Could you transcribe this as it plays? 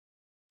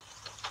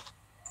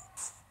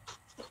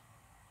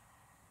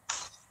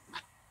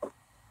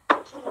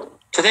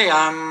Today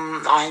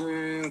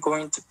I'm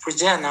going to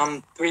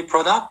present 3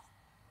 products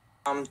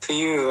to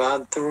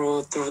you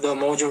through the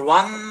module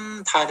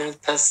 1 titled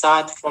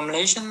Pesticide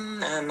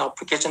Formulation and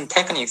Application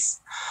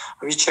Techniques,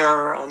 which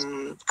are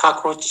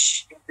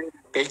cockroach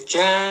bait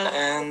gel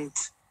and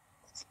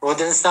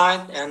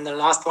rodenticide, and the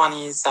last one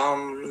is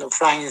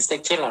flying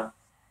insect killer.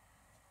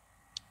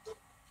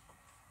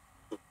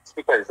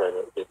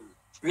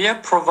 We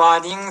are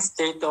providing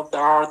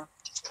state-of-the-art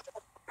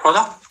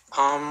product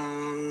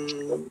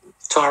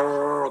to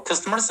our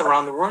customers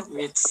around the world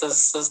with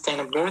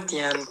sustainability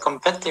and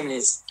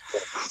competitiveness.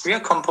 We are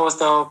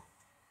composed of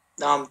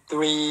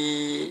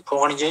 3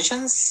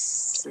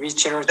 organizations,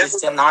 which are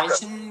GCN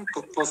Hygiene,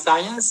 Kukbo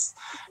Science,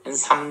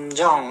 and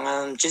Jung.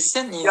 And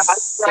GCN is a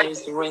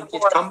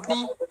sales-oriented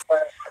company,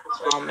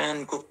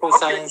 and Kukbo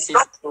Science is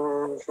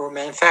for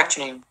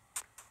manufacturing,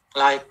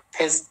 like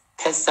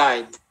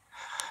pesticide,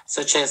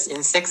 such as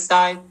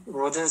insecticide,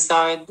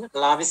 rodenticide,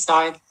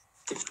 larvicide,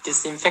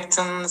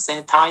 disinfectant,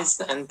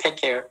 sanitize, and pet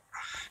care.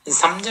 And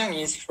Samjung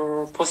is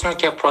for personal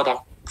care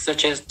products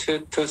such as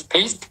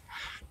toothpaste,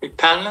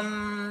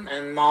 repellent,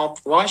 and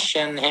mouthwash,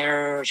 and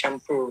hair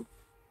shampoo.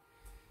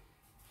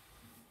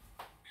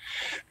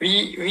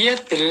 We are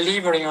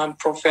delivering on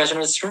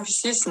professional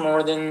services in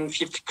more than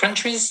 50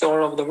 countries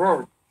all over the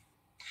world.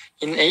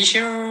 In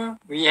Asia,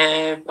 we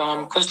have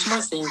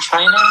customers in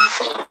China,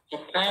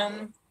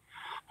 Japan,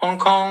 Hong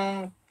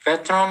Kong,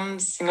 Vietnam,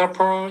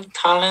 Singapore,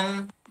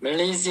 Thailand,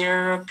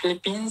 Malaysia,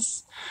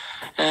 Philippines,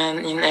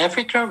 and in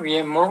Africa we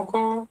have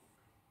Morocco,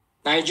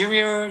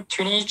 Nigeria,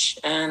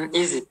 Tunisia, and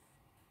Egypt.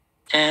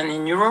 And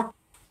in Europe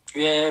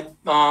we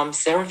have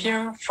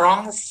Serbia,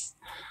 France,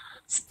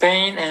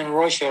 Spain, and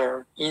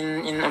Russia.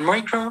 In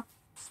America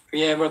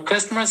we have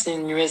customers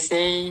in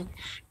USA,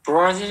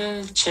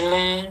 Brazil,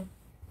 Chile,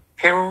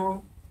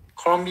 Peru,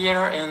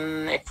 Colombia,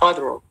 and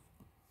Ecuador.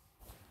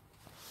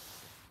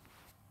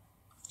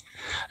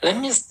 Let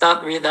me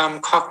start with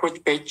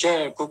cockroach bait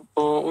gel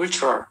Kukbo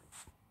Ultra.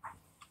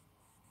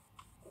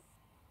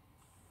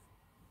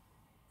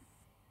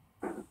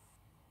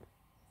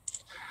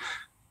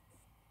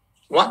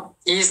 What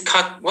does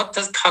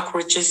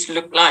cockroaches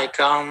look like?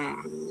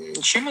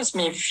 Humans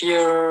may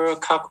fear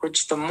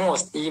cockroaches the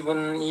most,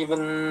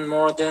 even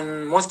more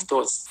than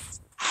mosquitoes.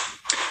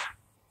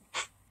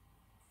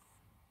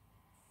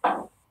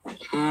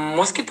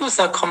 Mosquitoes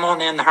are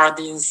common and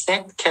hardy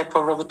insects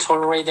capable of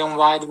tolerating a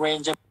wide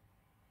range of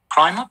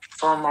climate,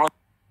 from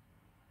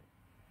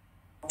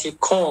Arctic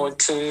cold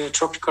to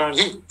tropical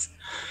heat.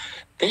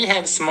 They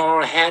have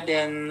small head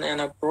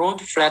and a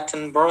broad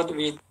flattened body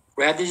with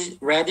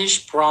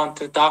reddish brown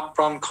to dark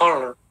brown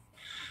color.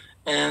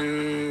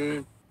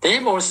 And they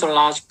have also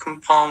large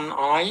compound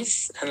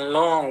eyes and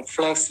long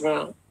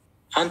flexible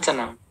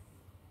antennae.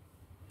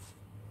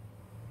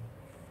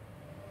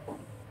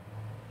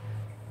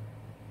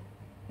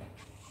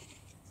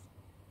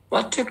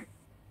 What do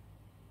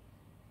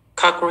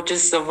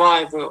cockroaches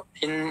survive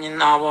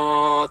in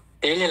our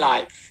daily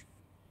life?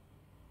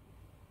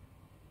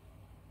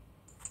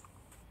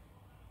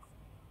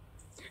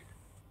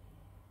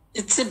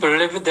 It's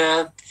believed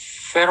that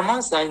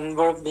pheromones are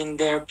involved in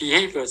their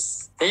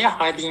behaviors. They are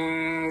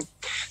hiding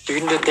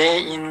during the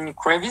day in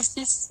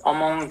crevices,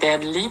 among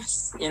dead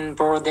leaves, in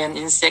bird and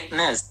insect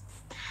nests.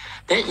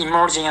 They are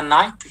emerging at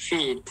night to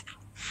feed.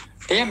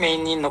 They are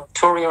mainly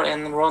nocturnal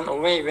and run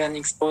away when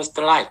exposed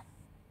to light.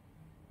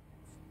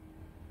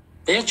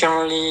 They are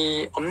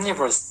generally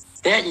omnivorous.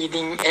 They are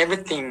eating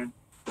everything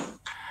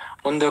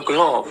on the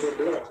globe.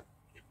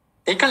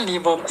 They can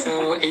live up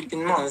to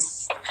 18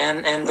 months,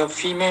 and the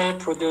female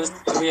produces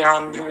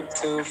 300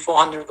 to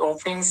 400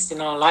 offerings in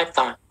a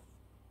lifetime.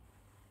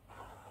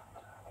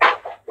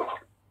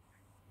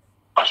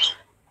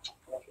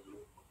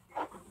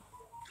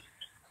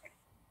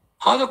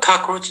 How do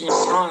cockroaches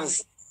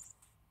influence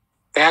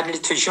badly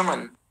to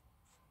humans?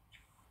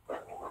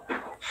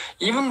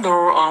 Even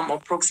though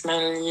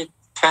approximately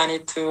 20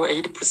 to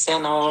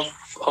 80%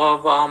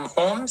 of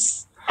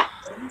homes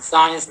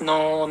signs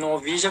no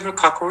visible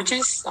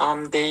cockroaches,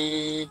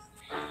 they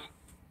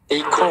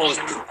cause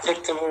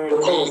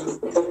detectable things,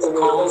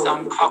 cause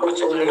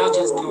cockroach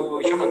allergens to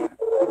humans.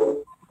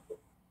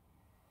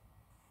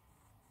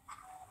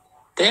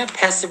 They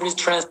passively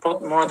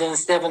transport more than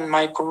 7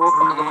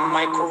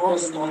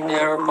 microbes on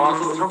their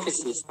body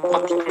surfaces,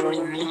 particularly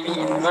in living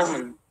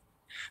environment.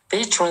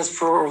 They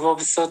transfer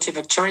over 30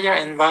 bacteria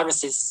and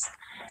viruses,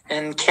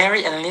 and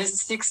carry at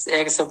least 6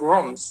 eggs of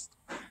worms.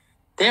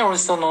 They are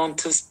also known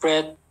to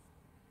spread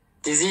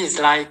disease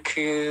like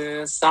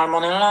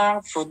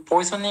salmonella, food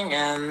poisoning,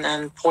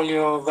 and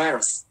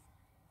poliovirus.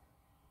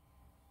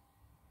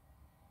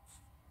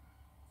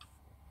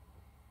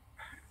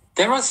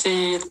 There are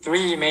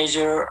 3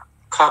 major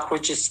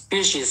cockroach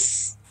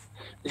species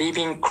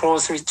living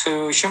closely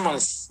to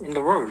humans in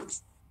the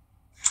world,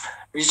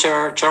 which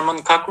are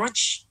German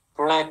cockroach,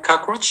 black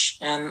cockroach,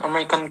 and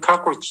American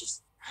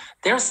cockroaches.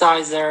 Their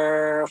size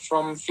are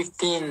from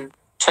 12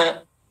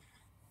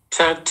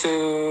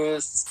 to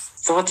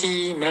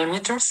 30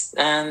 millimeters,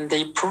 and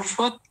they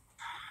prefer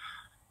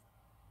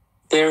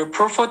Their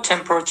preferred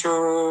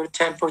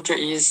temperature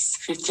is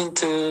 15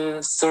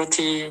 to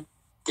 30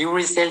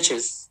 degrees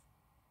Celsius.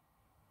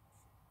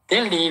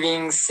 They're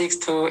living 6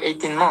 to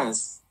 18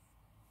 months,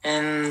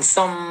 and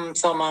some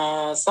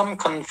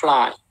can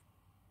fly.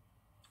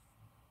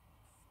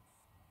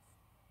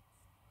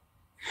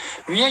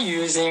 We are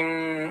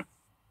using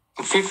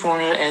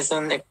fipronil as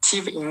an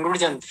active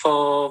ingredient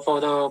for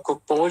the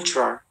Kukbo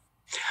Ultra.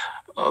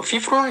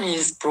 Fipronil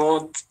is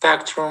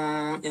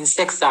broad-spectrum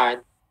insecticide.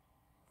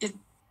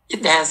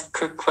 It has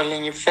quick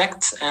killing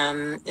effect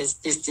and is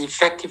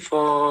effective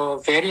for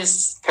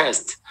various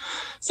pests,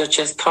 such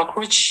as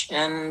cockroach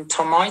and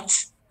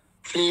termites,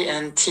 flea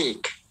and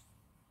tick.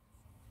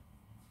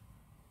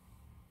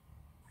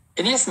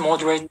 It is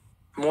moderately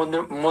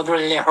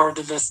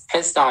hazardous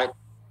pesticide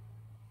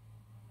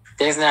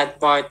designated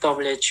by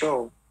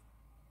WHO.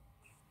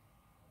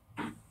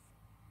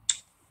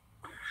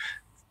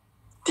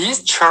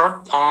 This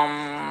chart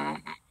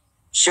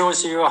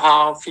shows you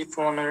how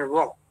fipronil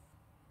works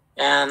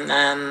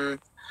and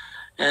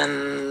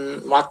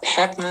what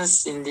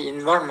happens in the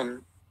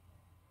environment.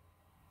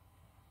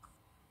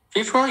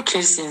 Fipronil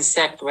kills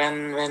insects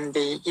when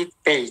they eat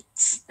bait,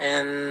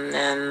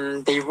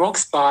 and they work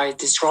by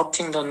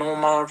disrupting the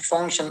normal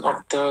function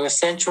of the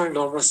central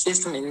nervous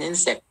system in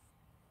insects.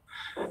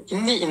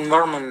 In the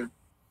environment,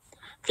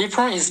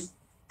 fipronil is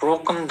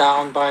broken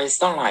down by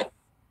sunlight.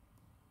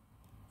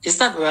 It's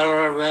not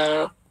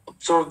well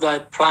absorbed by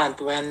plant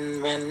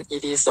when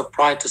it is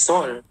applied to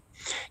soil.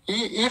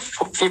 If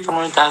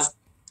fipronil does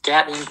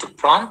get into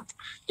plant,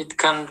 it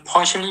can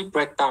partially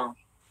break down.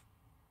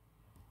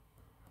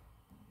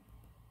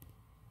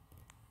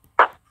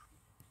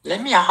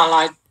 Let me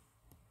highlight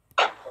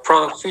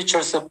product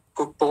features of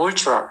Kukbo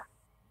Ultra.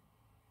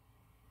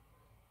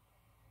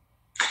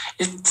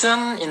 It's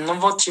an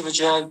innovative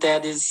gel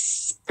that is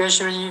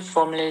specially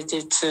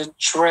formulated to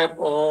trap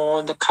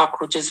all the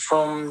cockroaches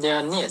from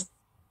their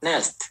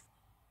nest.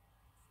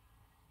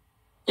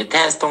 It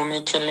has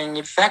domain killing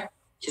effect.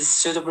 Is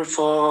suitable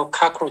for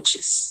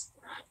cockroaches,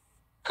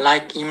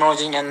 like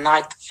emerging at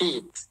night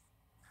feed.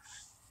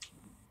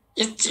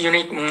 Its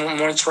unique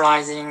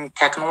moisturizing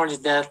technology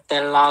that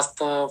lasts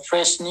the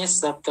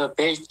freshness of the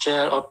bait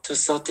gel up to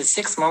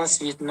 36 months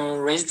with no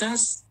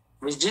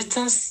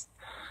resistance,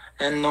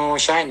 and no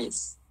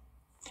shyness.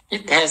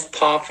 It has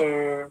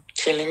powerful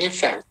killing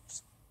effect.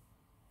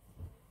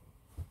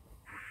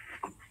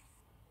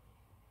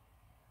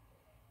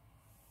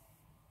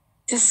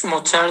 Its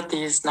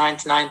mortality is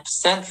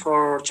 99%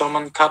 for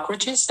German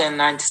cockroaches and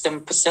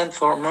 97%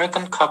 for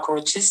American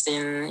cockroaches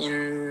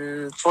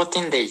in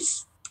 14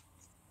 days.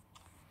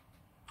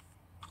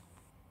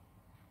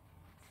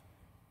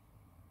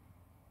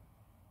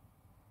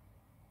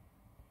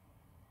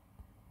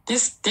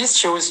 This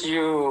shows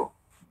you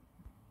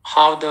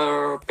how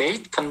the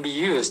bait can be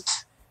used.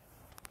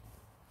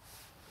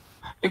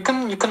 You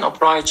can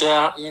apply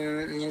gel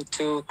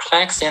into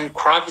cracks and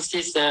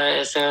crevices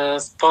as a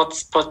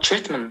spot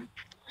treatment.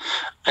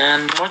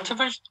 And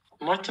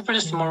multiple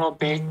smaller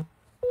bait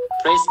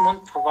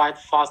placement provide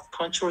fast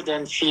control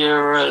and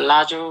fewer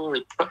larger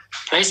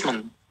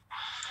replacement.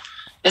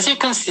 As you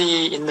can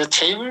see in the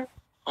table,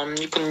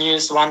 you can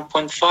use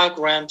 1.5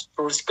 grams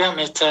per square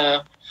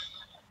meter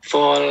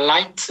for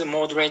light to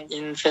moderate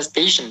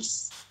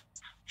infestations.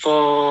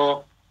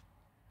 For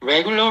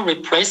regular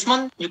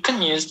replacement, you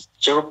can use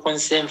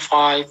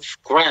 0.75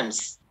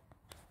 grams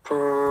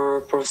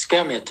per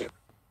square meter.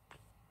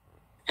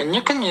 And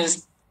you can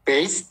use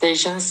bait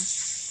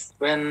stations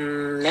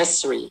when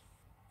necessary.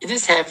 It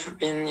is helpful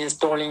in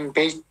installing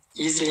bait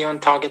easily on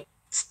target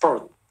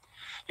spot.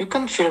 You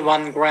can fill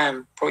 1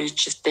 gram per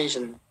each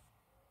station.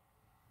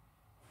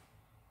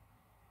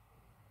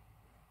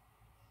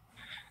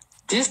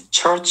 This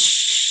chart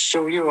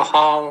shows you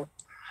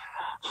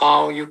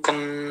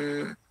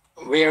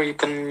where you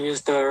can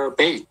use the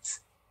bait.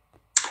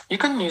 You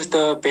can use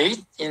the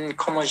bait in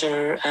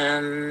commercial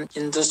and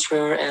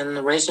industrial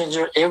and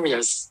residential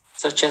areas,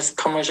 such as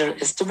commercial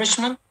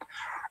establishment,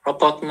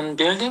 apartment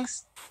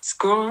buildings,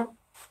 school,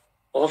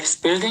 office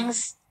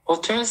buildings,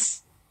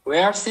 hotels,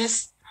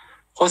 warehouses,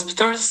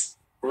 hospitals,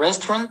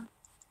 restaurants,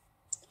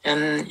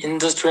 and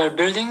industrial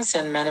buildings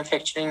and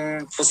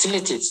manufacturing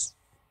facilities,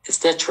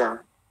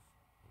 etc.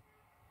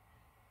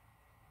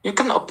 You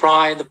can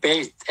apply the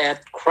bait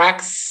at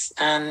cracks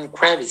and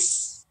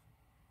crevices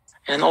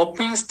and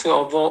openings to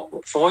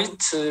avoid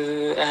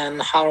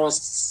and hollow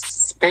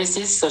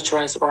spaces such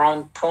as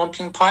around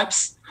plumbing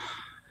pipes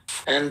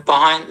and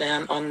behind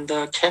and on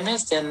the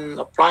cabinets and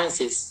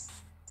appliances.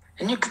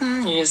 And you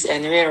can use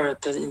anywhere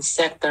the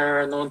insects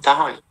are known to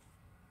hide.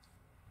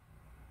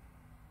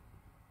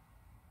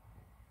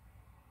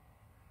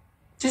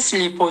 This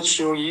report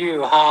shows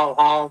you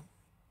how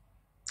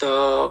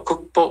the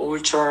Kukbo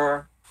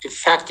Ultra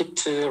effective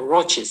to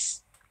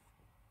roaches.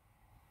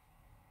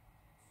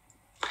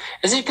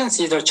 As you can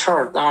see the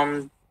chart,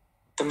 the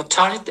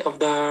mortality of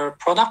the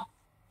product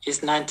is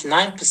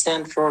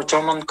 99% for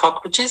German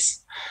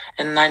cockroaches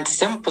and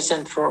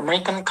 97% for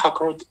American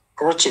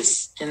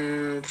cockroaches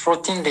in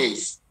 14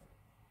 days.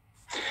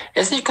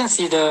 As you can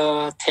see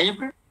the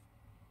table,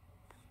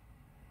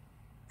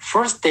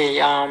 first day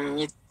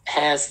it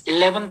has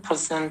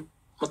 11%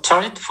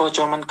 mortality for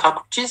German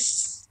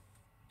cockroaches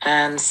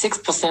and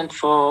 6%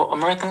 for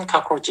American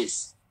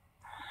cockroaches.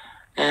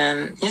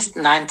 And it's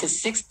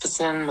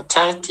 96%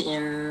 mortality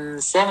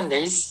in 7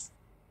 days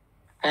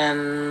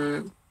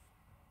and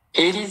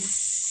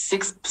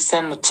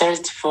 86%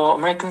 mortality for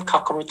American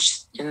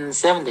cockroach in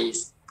 7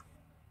 days.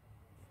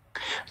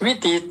 We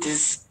did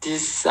this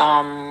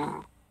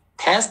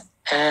test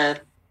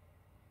at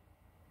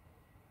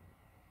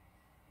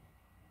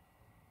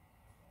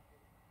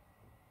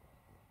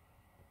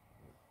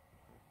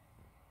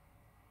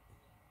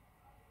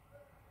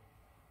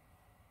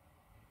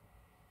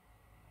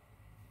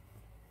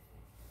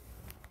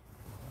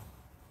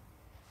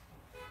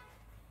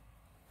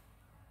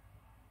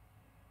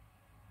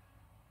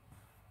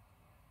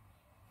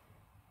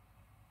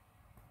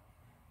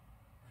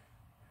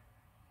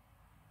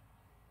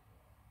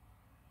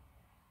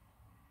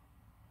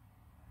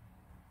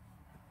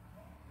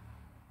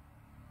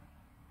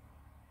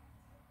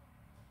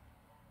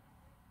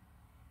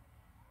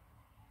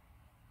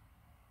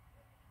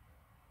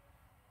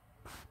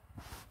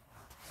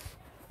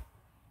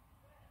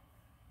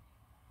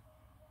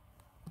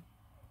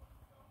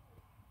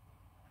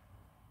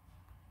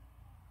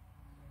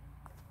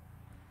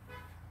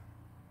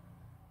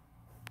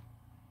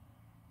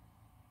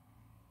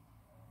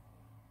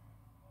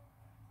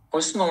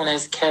also known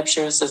as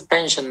capsule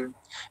suspension,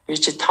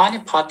 which tiny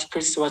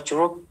particles were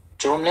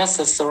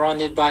droplets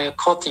surrounded by a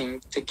coating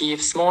to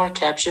give small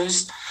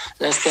capsules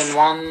less than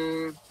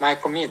 1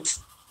 micrometer.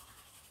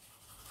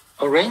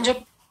 A range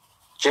of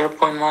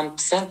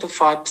 0.1% to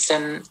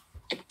 5%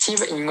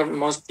 active ingredient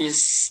must be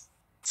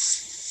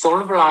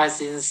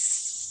solubilized in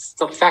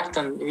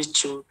surfactant,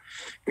 which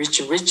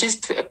reaches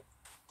to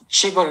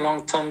achieve a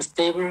long-term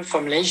stable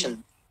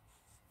formulation.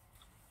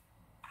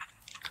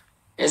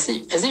 As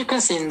you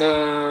can see in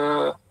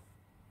the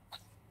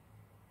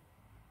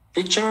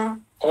picture,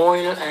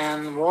 oil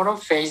and water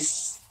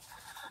phase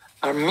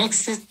are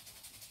mixed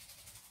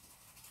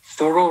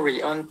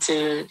thoroughly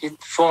until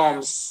it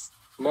forms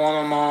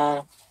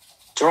monomer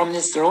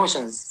droplet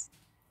solutions.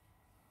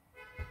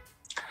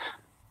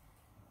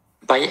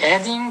 By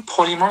adding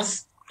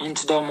polymers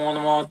into the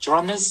monomer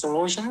droplet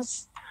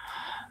solutions,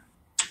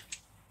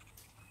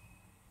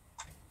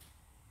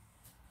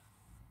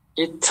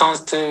 it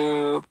turns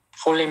to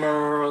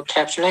polymer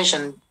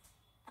capsulation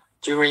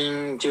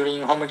during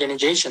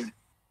homogenization.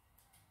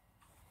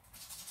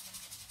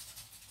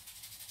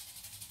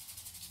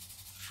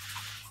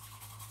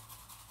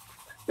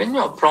 When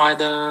you apply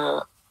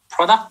the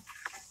product,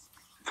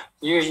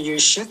 you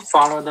should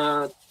follow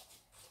the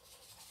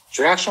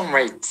reaction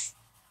rate.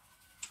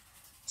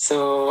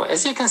 So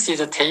as you can see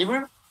the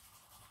table,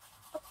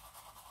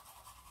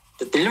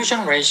 the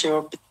dilution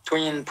ratio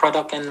between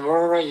product and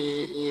water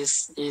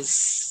is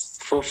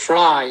for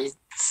fly,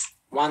 it's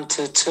 1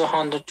 to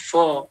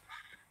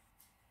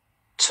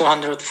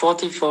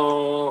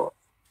 244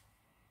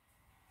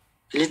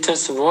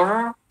 liters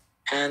water,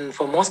 and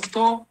for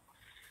mosquito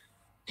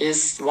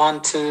is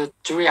 1 to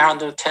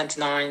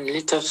 329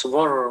 liters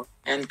water,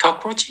 and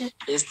cockroach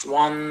is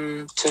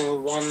 1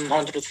 to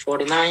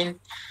 149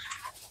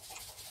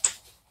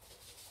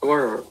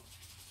 water.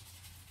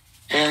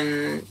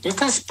 And you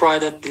can spray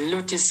the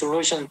diluted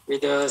solution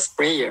with a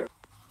sprayer.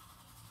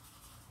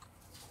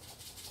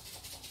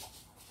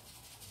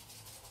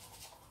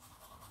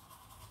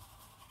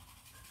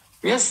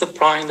 We are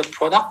supplying the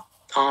product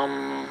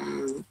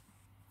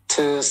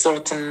to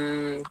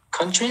certain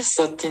countries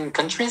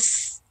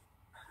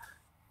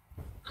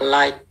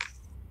like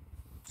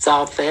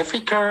South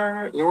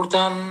Africa,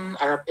 Jordan,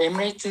 Arab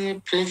Emirates,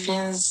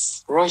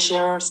 Philippines,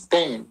 Russia,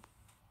 Spain.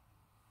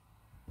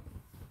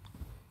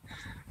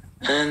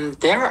 And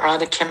there are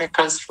the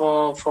chemicals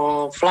for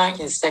flying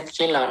insect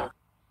killer.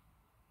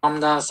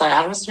 The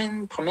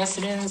cyhalothrin,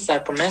 permethrin,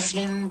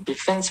 cypermethrin,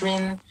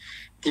 bifenthrin,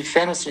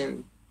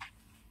 difenothrin.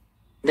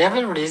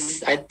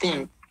 Nevertheless, I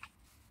think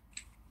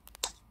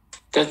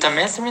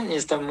deltamethrin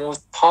is the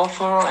most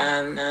powerful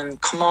and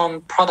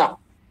common product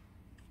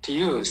to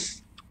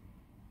use.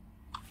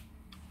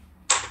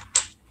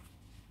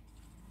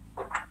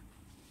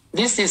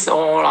 This is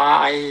all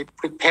I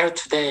prepared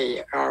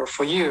today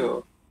for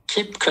you.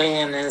 Keep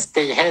clean and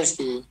stay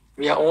healthy.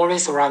 We are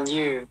always around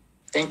you.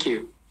 Thank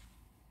you.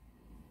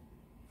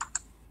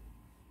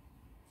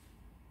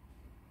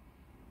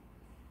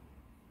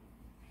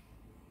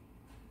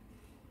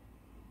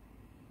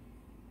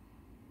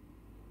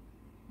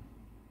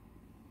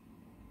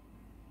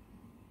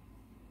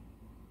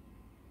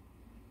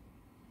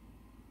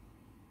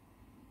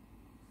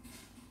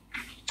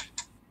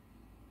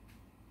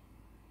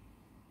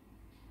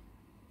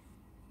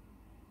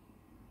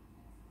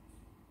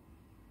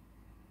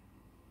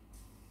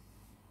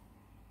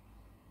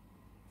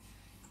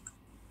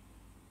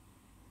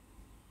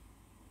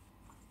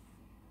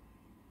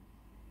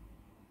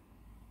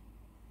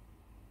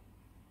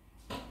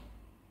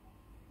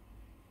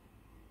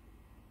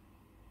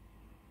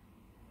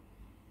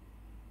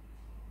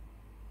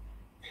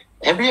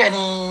 Have you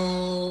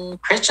any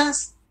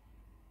questions?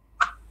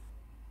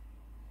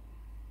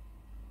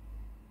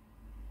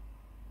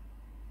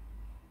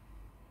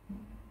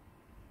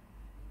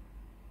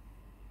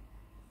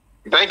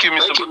 Thank you,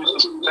 Mr.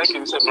 Thank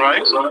you, Mr.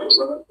 Brian.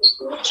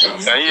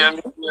 Can you hear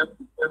me?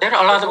 There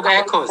are a lot of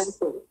echoes.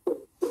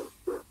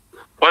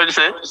 What did you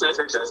say?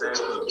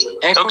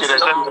 Echoes. Okay,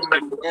 there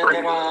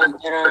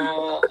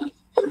are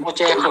much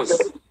echoes.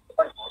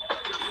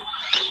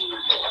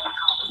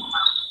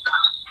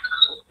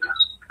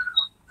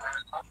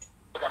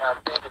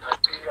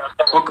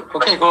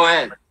 Okay, go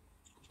ahead.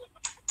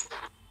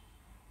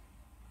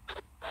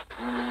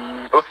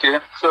 Okay,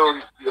 so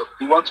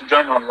you want to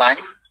join online?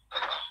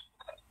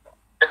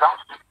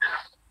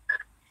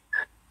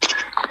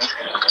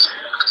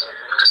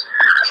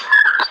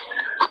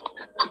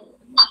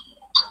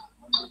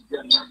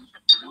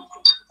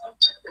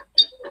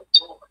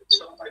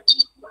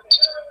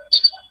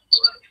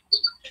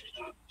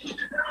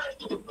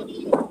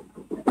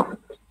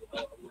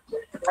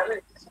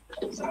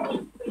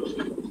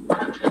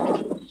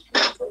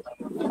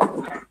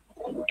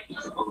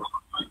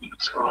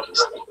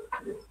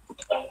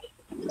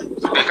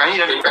 Can you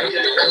hear me?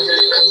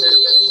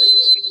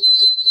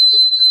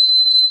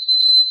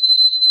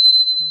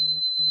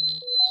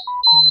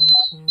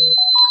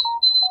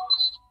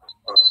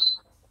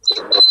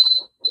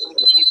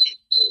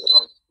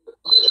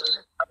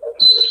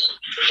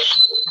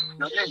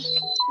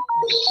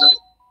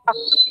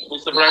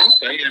 Mr. Brian,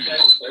 can you hear me?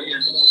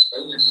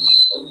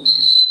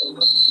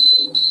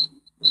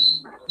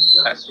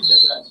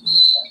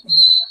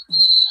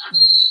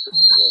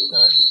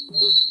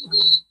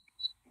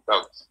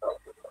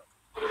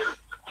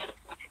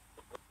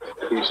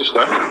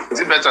 Is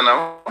it better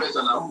now?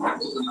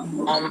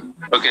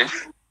 Okay.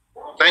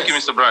 Thank you,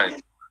 Mr.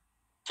 Brian,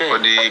 for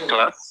the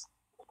class.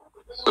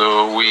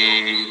 So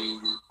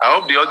I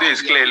hope the audio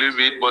is clear a little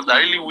bit, but I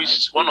really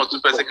wish one or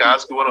two persons can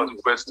ask you one or two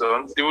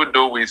questions, even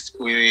though we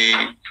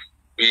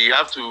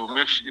have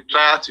to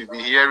try to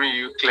be hearing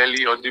you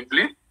clearly,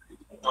 audibly,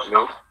 you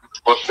know.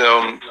 But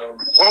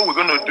what we're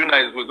going to do now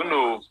is we're going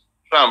to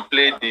try and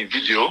play the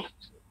video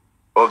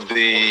of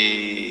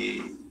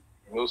the.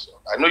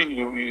 I know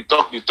you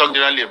talk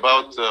generally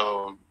about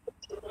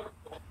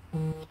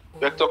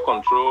vector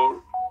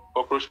control,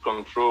 cockroach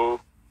control,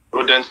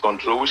 rodent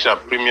control, which are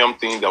premium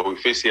things that we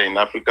face here in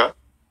Africa,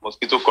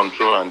 mosquito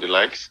control and the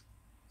likes.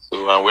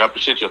 So we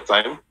appreciate your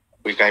time.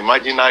 We can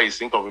imagine how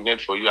it's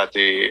inconvenient for you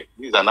this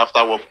is an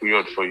after work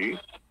period for you,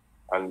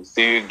 and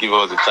still give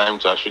us the time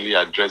to actually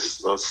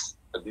address us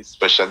at this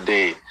special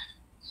day.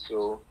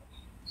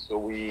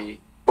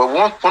 But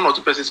one or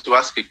two persons to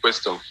ask a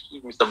question.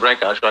 If Mr. Brian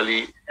can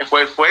actually,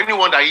 for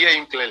anyone that hear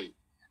him clearly.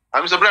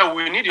 And Mr. Brian,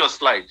 we need your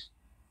slide.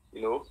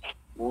 You know,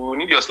 we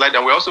need your slide,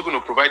 and we're also going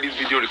to provide this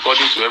video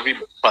recording to every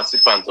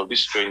participant of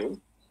this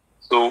training.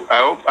 So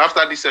I hope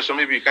after this session,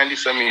 maybe you kindly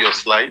send me your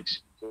slide.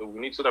 So we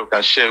need so that we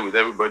can share with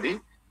everybody.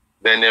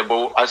 Then,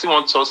 but I still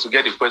want us to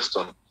get a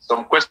question.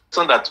 Some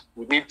question that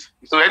we need.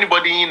 So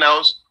anybody in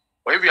house,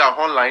 or if you are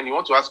online, you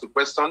want to ask a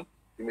question,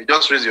 you may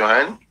just raise your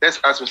hand. Let's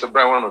ask Mr.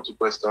 Brian one or two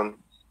questions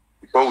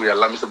before we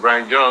allow Mr.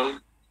 Brian Jung,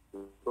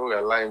 before we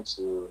allow him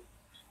to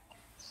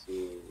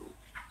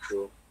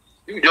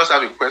if you just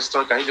have a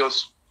question, can you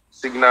just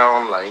signal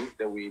online,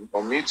 then we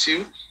unmute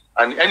you.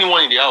 And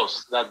anyone in the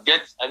house that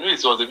gets, I know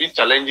it was a bit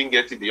challenging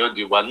getting the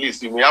audio, but at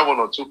least you may have one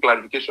or two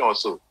clarifications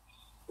also,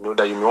 you know,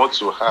 that you may want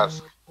to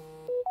ask.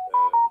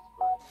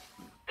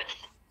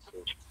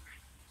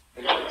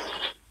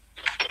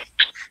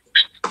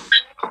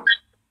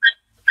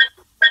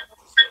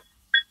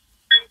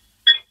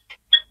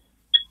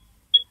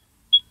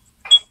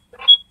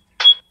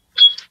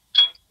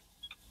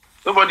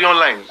 Nobody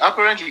online.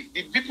 Apparently,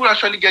 did people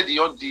actually get the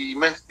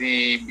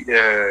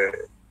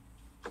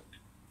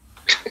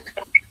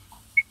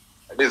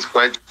It is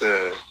quite.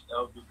 That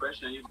would be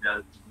question if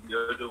the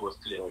audio was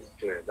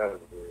clear.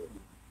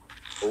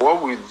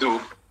 What we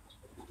do,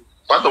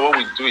 part of what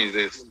we do is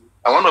this,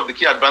 and one of the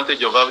key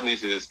advantages of having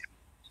this is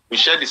we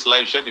share the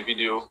slide, share the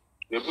video,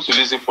 you're able to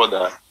listen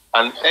further,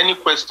 and any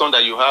question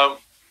that you have,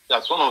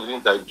 that's one of the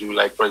things that I do.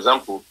 Like, for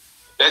example,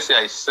 let's say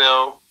I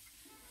sell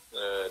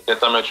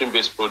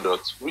detametrin-based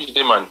products, which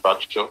they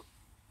manufacture.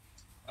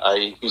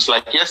 It's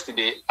like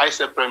yesterday, I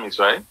said premise,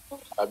 right?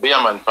 They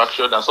are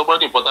manufactured, and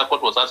somebody in Port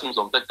Harcourt was asking me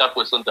some technical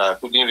questions that I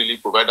couldn't really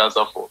provide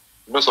answer for.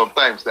 You know,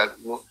 sometimes that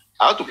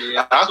I have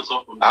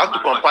to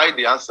compile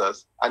the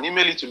answers and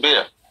email it to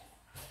Bayer.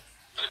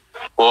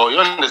 For you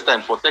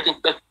understand, for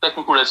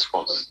technical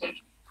response.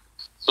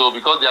 So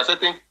because there are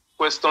certain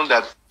questions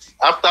that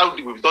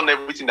after we've done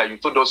everything that you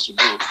told us to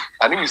do,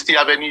 and if we still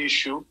have any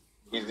issue,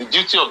 it's the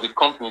duty of the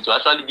company to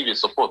actually give a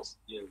support.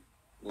 Yeah.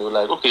 You know,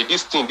 like, okay,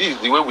 this is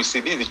the way we see,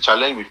 this is the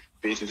challenge we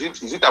face.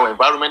 Is it our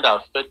environment that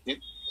affects it?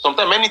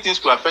 Sometimes many things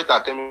could affect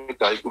our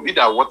chemical. It could be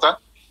our water.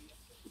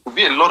 It could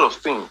be a lot of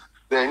things.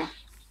 Then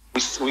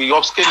we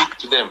upscale it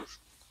to them.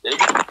 They're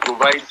able to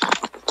provide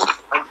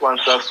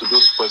answers to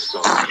those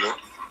questions. You know?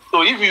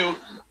 So if you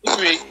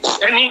in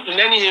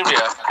any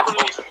area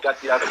that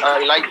you have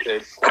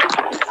highlighted,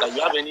 that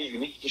you have any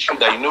unique issue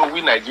that you know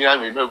we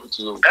Nigerians may not be able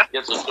to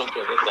get solution to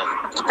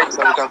understand.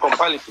 So we can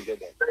compile it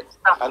together.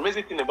 And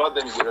amazing thing about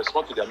them is they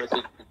respond to their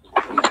message.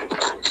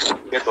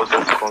 Get us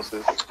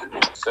responses,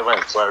 several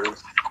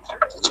inquiries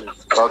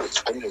about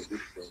any of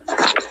these things.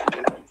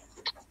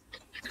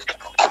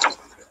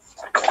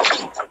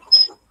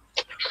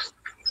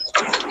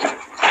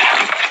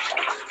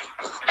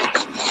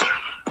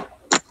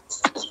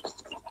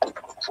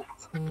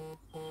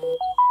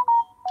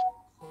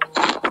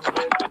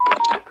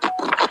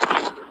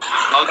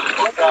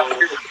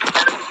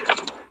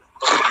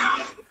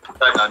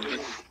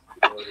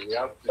 We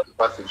have to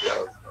pass it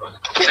down.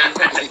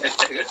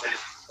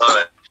 All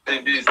right.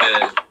 This is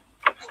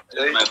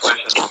my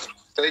question.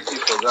 Thank you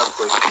for that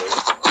question.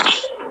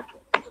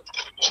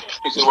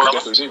 You see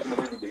what to do?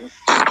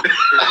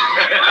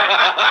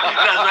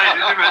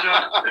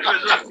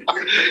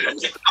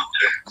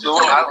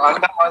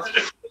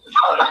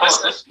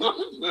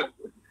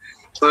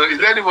 So is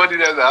there anybody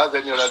there that has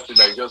any other thing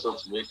that you just want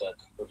to make a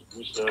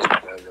contribution?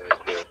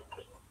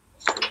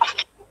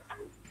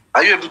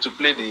 Are you able to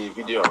play the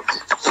video out?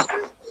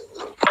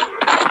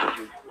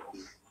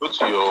 Go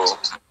to your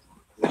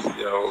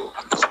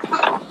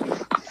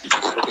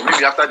okay,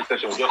 maybe after the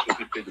session, we'll just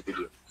quickly play the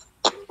video.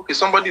 Okay,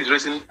 somebody is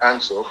raising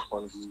hands up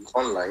on the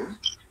online.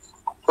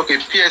 Okay,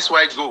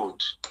 PSY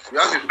Gold. You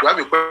have a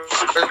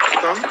question.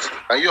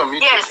 Can you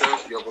unmute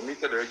yourself? You have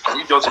unmuted already. Can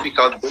you just speak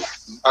out,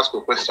 ask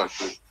a question,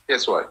 please?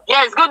 PSY.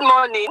 Yes, good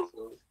morning.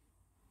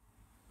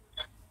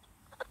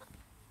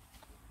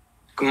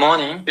 Good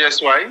morning.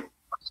 PSY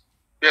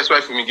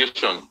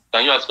Fumigation.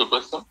 Can you ask a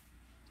question?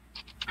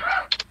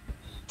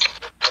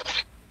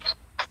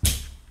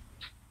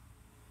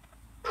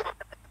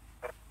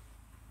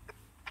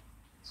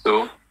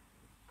 So,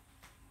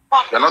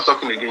 you're not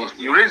talking again.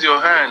 You raise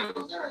your hand.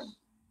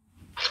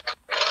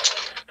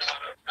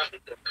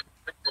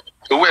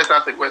 So we'll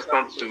start the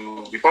question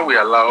before we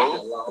allow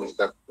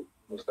Mr.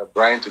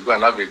 Brian to go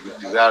and have a good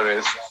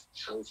desire.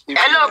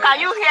 Hello, can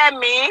you hear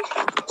me?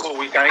 Oh,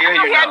 we can hear you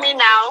now. Can you hear me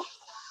now?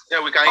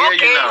 Yeah, we can hear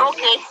you now.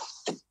 Okay.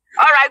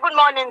 All right, good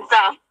morning,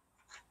 sir.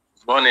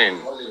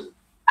 Morning.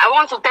 I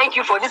want to thank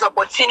you for this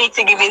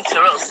opportunity given to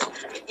us.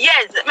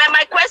 Yes,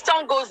 my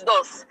question goes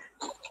thus.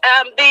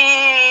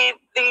 The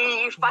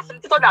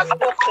facilitator that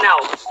spoke now,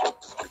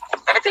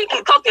 I think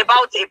he talked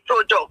about a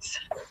product.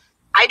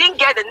 I didn't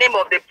get the name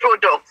of the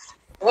product.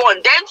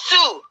 One. Then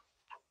two,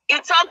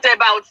 he talked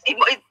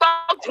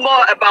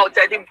more about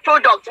the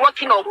product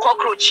working on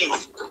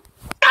cockroaches.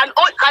 Can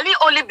it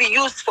only be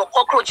used for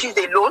cockroaches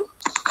alone?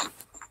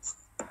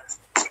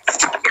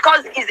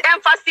 Because his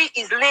emphasis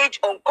is laid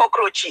on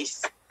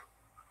cockroaches.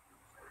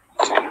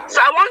 So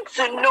I want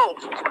to know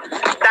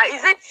that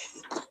is it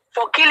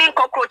for killing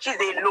cockroaches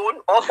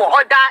alone or for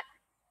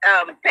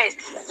other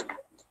pests?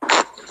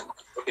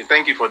 Okay,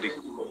 thank you for the...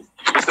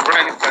 Mr.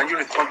 Brian, can you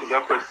respond to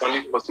that question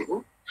if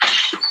possible?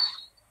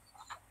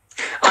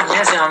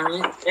 Yes,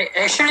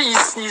 actually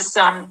it's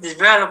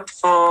developed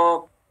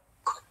for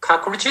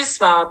cockroaches,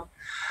 but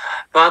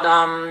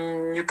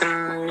you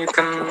can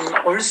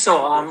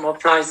also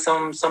apply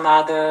some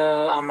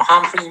other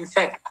harmful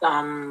insect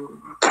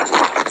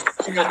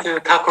similar to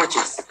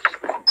cockroaches.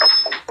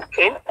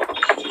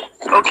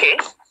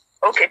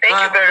 Okay. Thank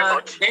you very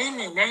much.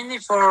 Mainly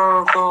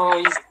for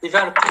is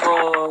developed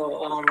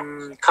for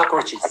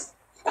cockroaches.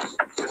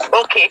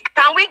 Okay,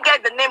 can we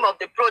get the name of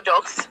the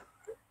products?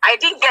 I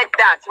didn't get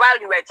that while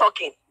you were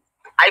talking.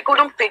 I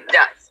couldn't pick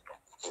that.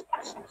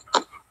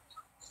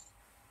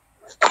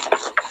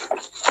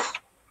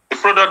 The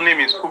product name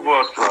is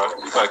Kukbo. It's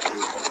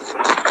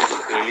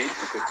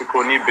a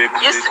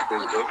Tikoni-based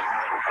product.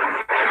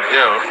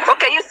 Yeah.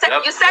 Okay, you said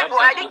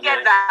well, I didn't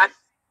get that.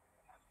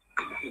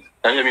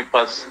 Can you let me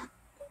pass?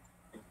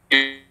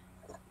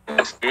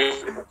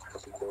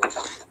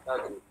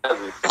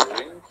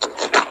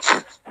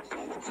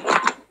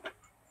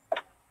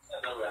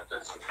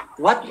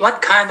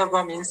 What kind of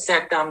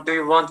insect do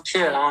you want to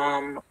kill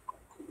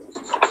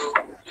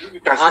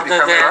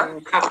other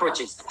than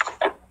cockroaches?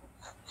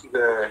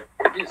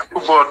 This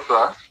Kukbo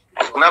Ultra,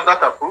 we have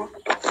that approved.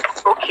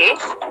 Okay.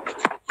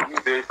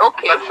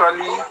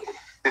 Actually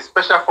a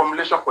special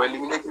formulation for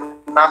eliminating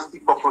nasty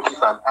cockroaches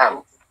and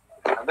ants.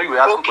 I know you were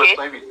asking questions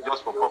if it's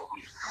just for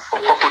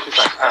cockroaches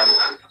and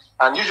ants.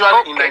 And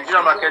usually in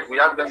Nigerian market, we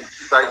have them in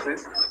two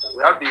sizes.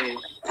 We have the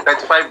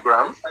 35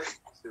 gram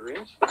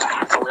syringe,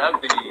 and we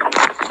have the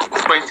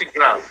 20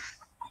 gram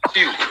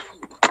tube.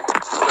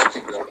 20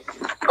 grams.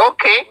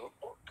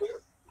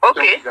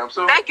 Okay.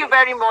 So, thank you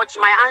very much.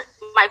 My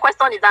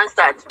question is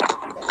answered.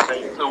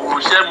 So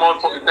we'll share more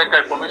technical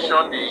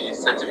information, the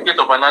certificate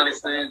of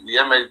analysis, the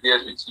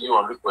MSDS with you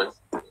on request.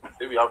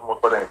 Maybe we have more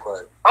further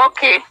inquiry.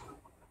 Okay.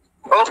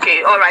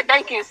 All right.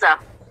 Thank you, sir.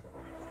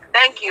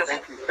 Thank you.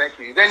 Thank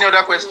you. Is there any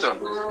other question?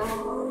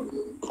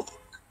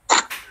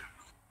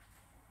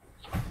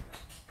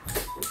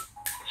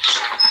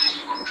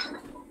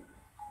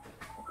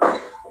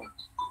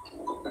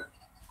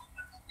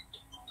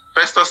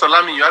 Pastor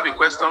Salami, you have a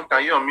question?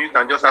 Can you unmute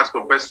and just ask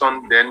a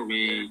question? Then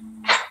we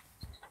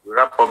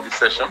wrap up this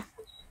session.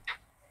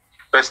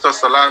 Festus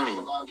Salami.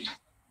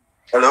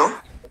 Hello?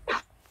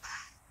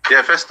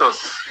 Yeah,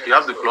 Festus, you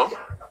have the floor.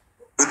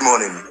 Good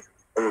morning,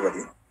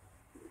 everybody.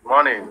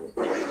 Morning.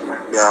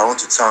 Yeah, I want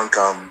to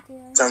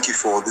thank you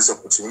for this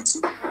opportunity.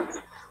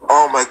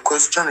 My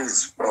question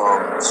is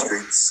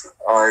straight.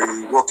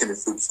 I work in a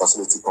food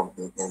facility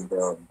company, and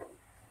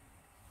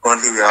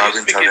currently we are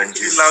having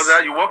challenges.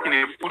 Louder. You work in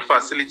a food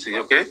facility,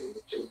 okay?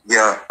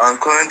 Yeah, and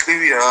currently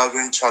we are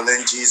having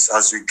challenges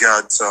as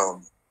regards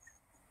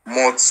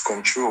moth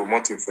control,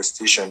 moth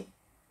infestation.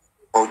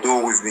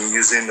 Although we've been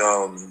using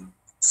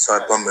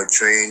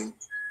cypermethrin,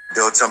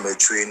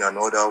 deltamethrin, and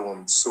other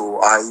ones.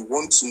 So I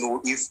want to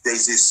know if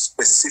there's a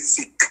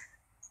specific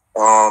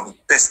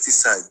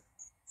pesticide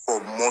for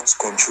moth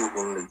control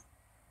only.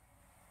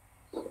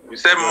 You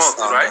said moth,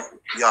 right?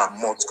 Yeah,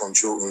 moth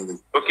control only.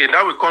 Okay,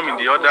 that will come in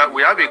the order.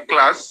 We have a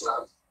class,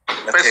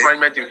 Pest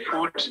Management in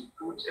Food.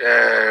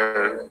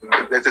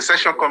 There's a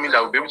session coming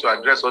that will be able to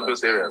address all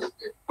those areas.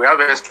 We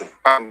have a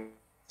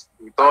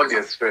with all the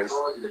experience.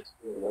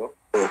 You know?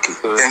 Okay,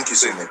 so, thank you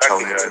so much.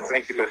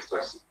 Thank you,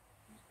 Festus.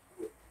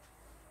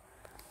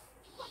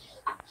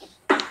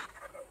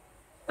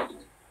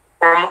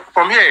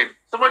 From here,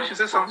 somebody should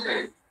say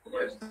something.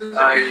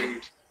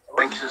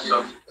 Thank you,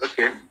 sir.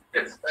 Okay.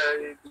 Yes,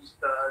 I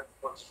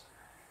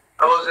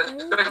was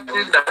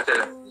expecting that the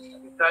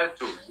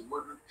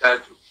module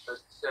title,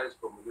 Pesticides,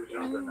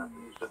 Formulations, and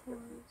Application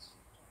Techniques.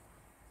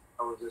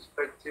 I was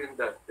expecting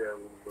that we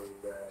will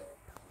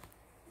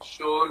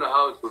show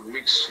how to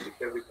mix the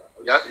chemical.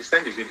 Yeah, you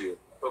send the video.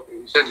 Okay,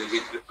 you send the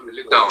video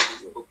later on.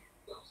 Okay.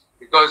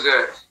 Because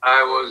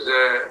I was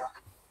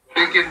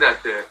thinking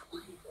that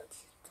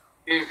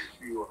if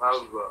you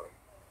have a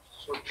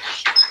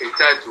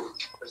title,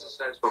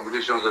 Pesticides,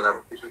 Formulations, and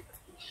Application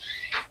Techniques,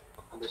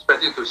 I'm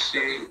expecting to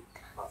see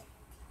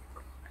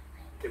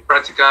a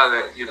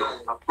practical,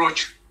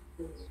 approach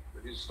to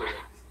this,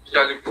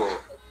 especially for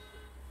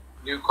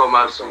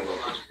newcomers.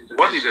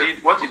 What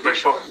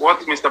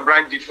Mr.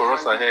 Brian did for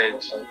us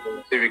ahead,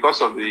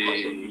 because of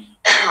the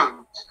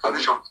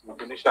information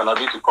and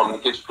ability to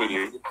communicate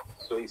freely,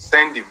 so he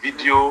sent the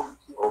video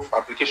of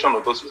application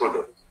of those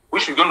products,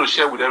 which we're going to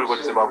share with everybody.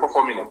 It's about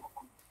 4 minutes.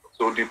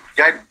 So the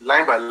guide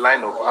line by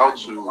line of how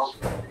to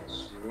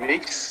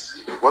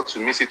mix, what to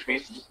mix it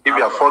with, if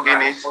you are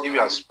fogging it, if you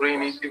are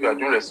spraying it, if you are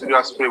doing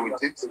residual spray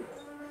with it.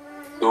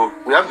 So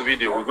we have the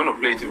video. We're going to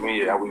play it in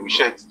here and we will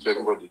share it to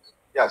everybody.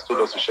 He has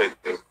told us to share it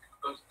there.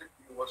 Because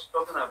he was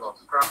talking about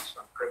cracks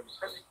and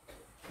crevices.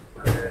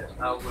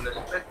 I will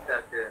expect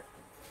that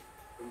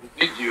in the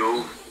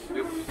video,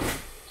 we will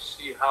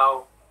see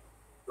how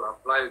to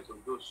apply it to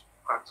those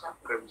cracks and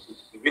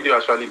crevices. The video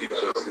actually did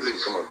justice to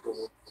some of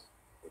this.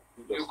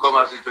 You come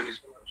as into this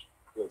production.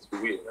 Yes, we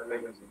will.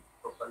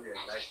 Properly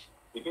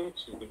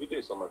enlightened. The video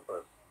is on my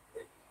phone.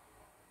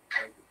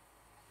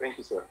 Thank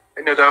you, sir.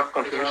 Any other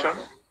contribution?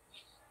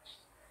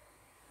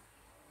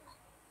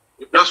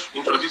 You just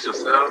introduce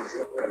yourself.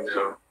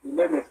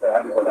 My name is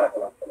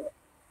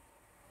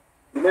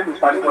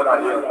my question, I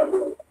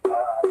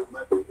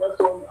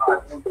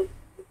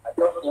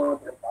just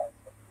want to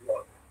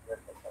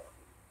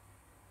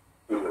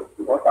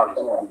what I'm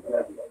doing.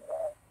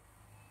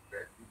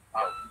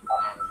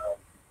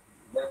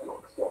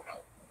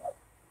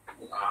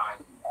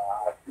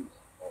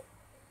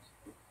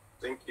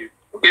 Thank you.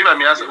 Okay, if I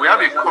may ask, we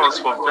have a course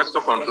for vector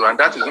control, and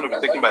that is going to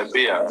be taken by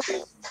Bayer.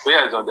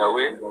 Bayer is on their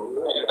way.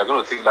 They're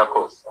going to take that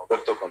course,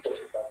 vector control.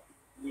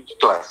 Huge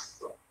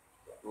class.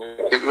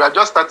 Okay, we are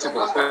just starting.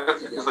 So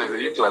it's a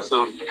huge class.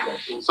 So,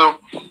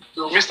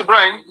 Mr.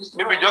 Brian,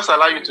 maybe just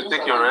allow you to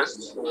take your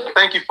rest.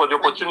 Thank you for the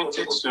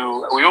opportunity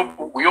to. We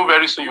hope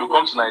very soon you'll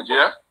come to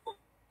Nigeria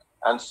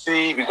and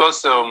see,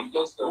 because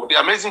the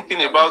amazing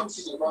thing about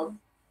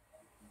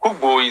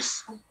Kukbo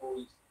is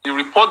the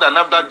report that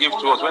NAFDAC gave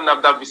to us when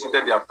NAFDAC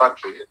visited their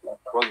factory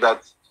was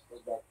that,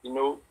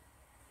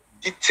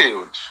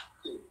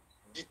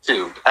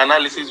 detailed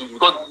analysis,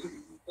 because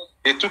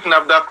they took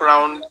NAFDAC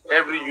around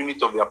every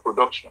unit of their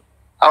production,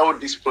 how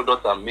these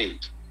products are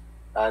made.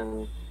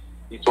 And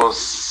it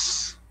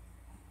was,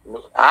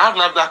 I have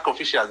NAFDAC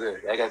officials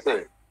there, like I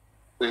said.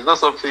 So it's not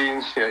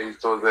something,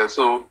 it was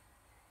so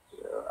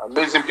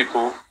amazing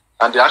people.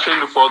 And they actually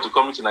look forward to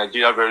coming to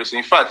Nigeria very soon.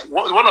 In fact,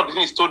 one of the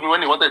things he told me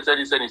when he wanted to tell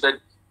he said,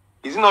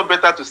 is it not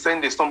better to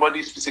send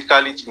somebody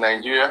physically to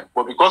Nigeria?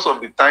 But because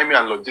of the timing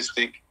and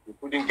logistic, we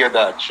couldn't get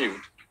that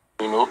achieved.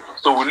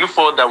 So we look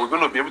forward that we're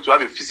going to be able to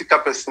have a physical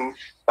person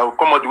that will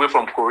come all the way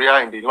from Korea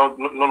in the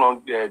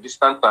long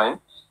distant time.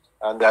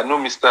 And I know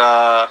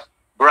Mr.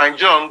 Brian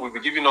Jung will be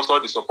giving us all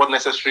the support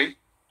necessary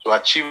to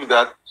achieve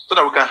that, so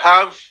that we can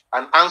have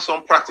an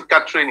hands-on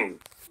practical training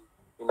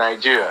in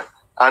Nigeria.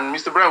 And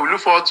Mr. Brian, we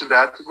look forward to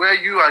that, where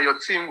you and your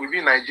team will be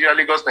in Nigeria,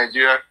 Lagos,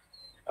 Nigeria,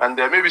 and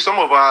maybe some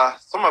of our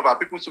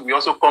people will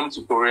also come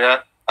to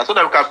Korea, and so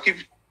that we can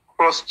keep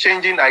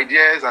cross-changing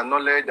ideas and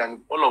knowledge,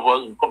 and all of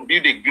us will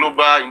build a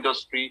global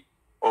industry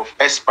of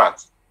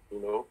experts,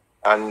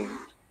 And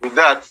with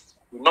that,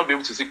 we'll not be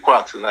able to see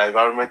quacks in our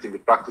environment in the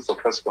practice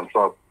of pest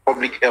control,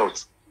 public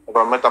health,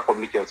 environmental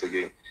public health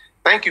again.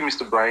 Thank you,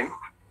 Mr. Brian,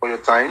 for your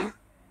time.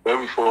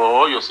 for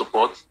all your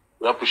support.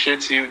 We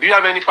appreciate you. Do you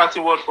have any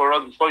parting word for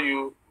us before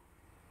you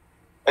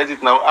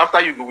exit now? After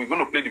you go, we're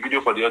going to play the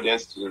video for the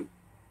audience too.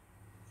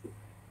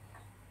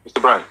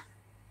 Mr. Brian.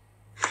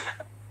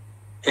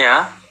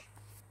 Yeah.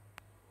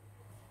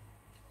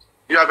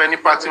 Do you have any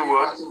parting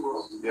words?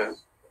 Yeah.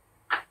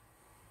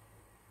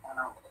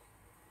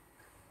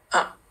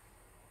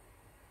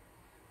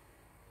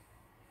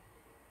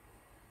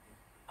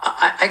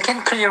 I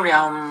can clearly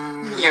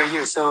hear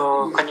you.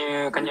 So can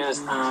you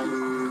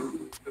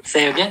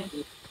say again?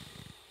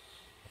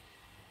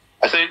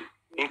 I said,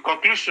 in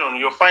conclusion,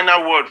 your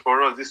final word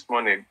for us this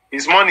morning.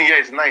 It's morning here,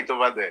 it's night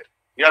over there.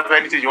 You have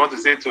anything you want to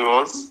say to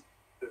us?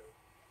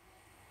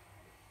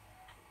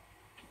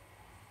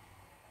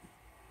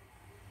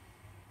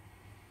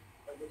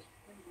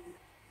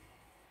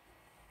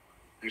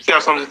 You still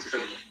have something to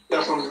say?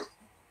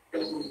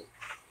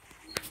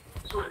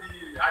 So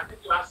I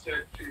think last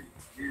year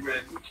we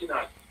were looking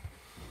at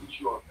the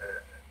issue of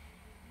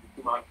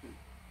the Coumafen.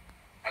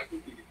 I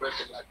think the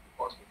question like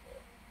because of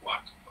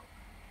what?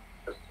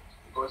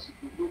 Because if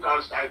you look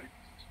outside,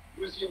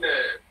 using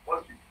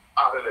what we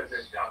are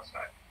representing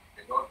outside,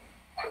 and not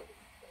outside.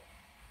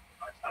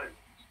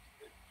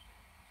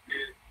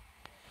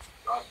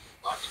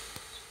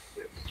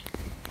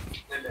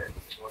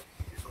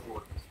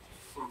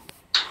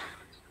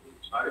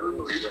 I don't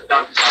know if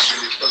that is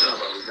actually talking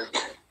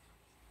about.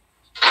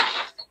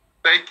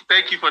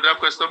 Thank you for that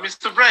question.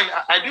 Mr. Brian,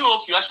 I do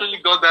hope you actually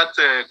got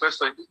that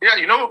question. Yeah,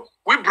 you know,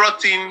 we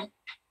brought in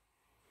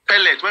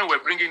pellet when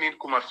we're bringing in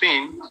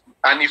Coumafen,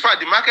 and in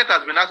fact, the market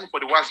has been asking for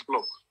the wasp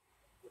block.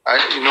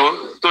 You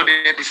know, so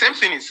the same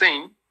thing is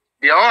saying,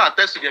 they all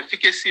attest to the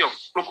efficacy of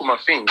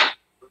Coumafen.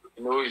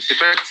 You know, it's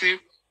effective,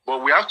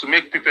 but we have to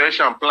make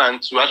preparation and plan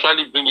to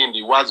actually bring in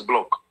the wasp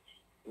block.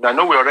 I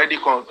know we already,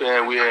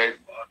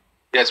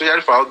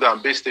 especially for outdoor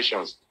and base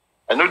stations.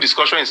 I know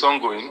discussion is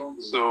ongoing,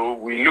 so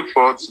we look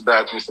forward to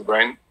that, Mr.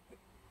 Brian.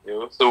 You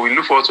know, so we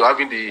look forward to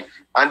having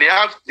and they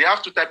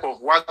have two types of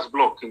wasp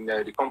block in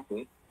the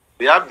company.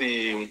 They have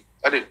the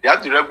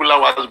regular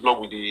wasp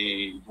block with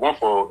the one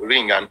for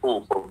ring and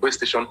hole for base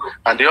station,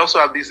 and they also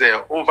have this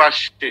oval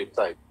shape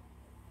type.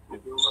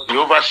 The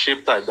oval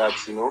shape type that,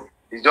 you know,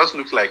 it just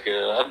looks like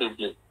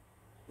you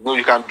know,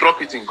 you can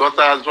drop it in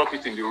gutters, drop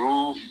it in the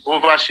roof,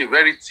 oval shape,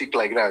 very thick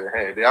like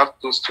that. They have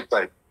those two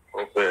types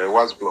of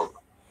wasp block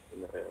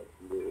in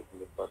the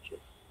factory.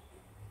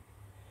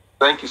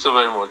 Thank you so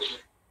very much.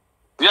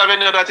 Do you have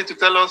any other thing to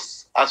tell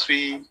us as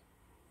we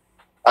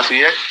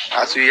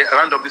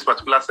round up this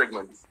particular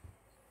segment?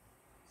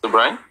 So,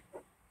 Brian?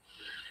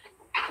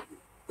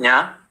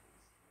 Yeah.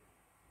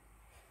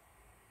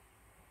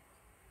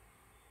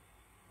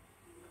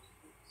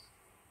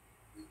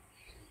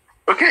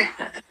 Okay.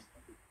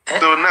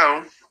 So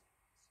now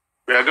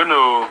we are going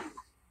to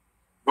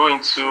go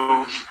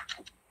into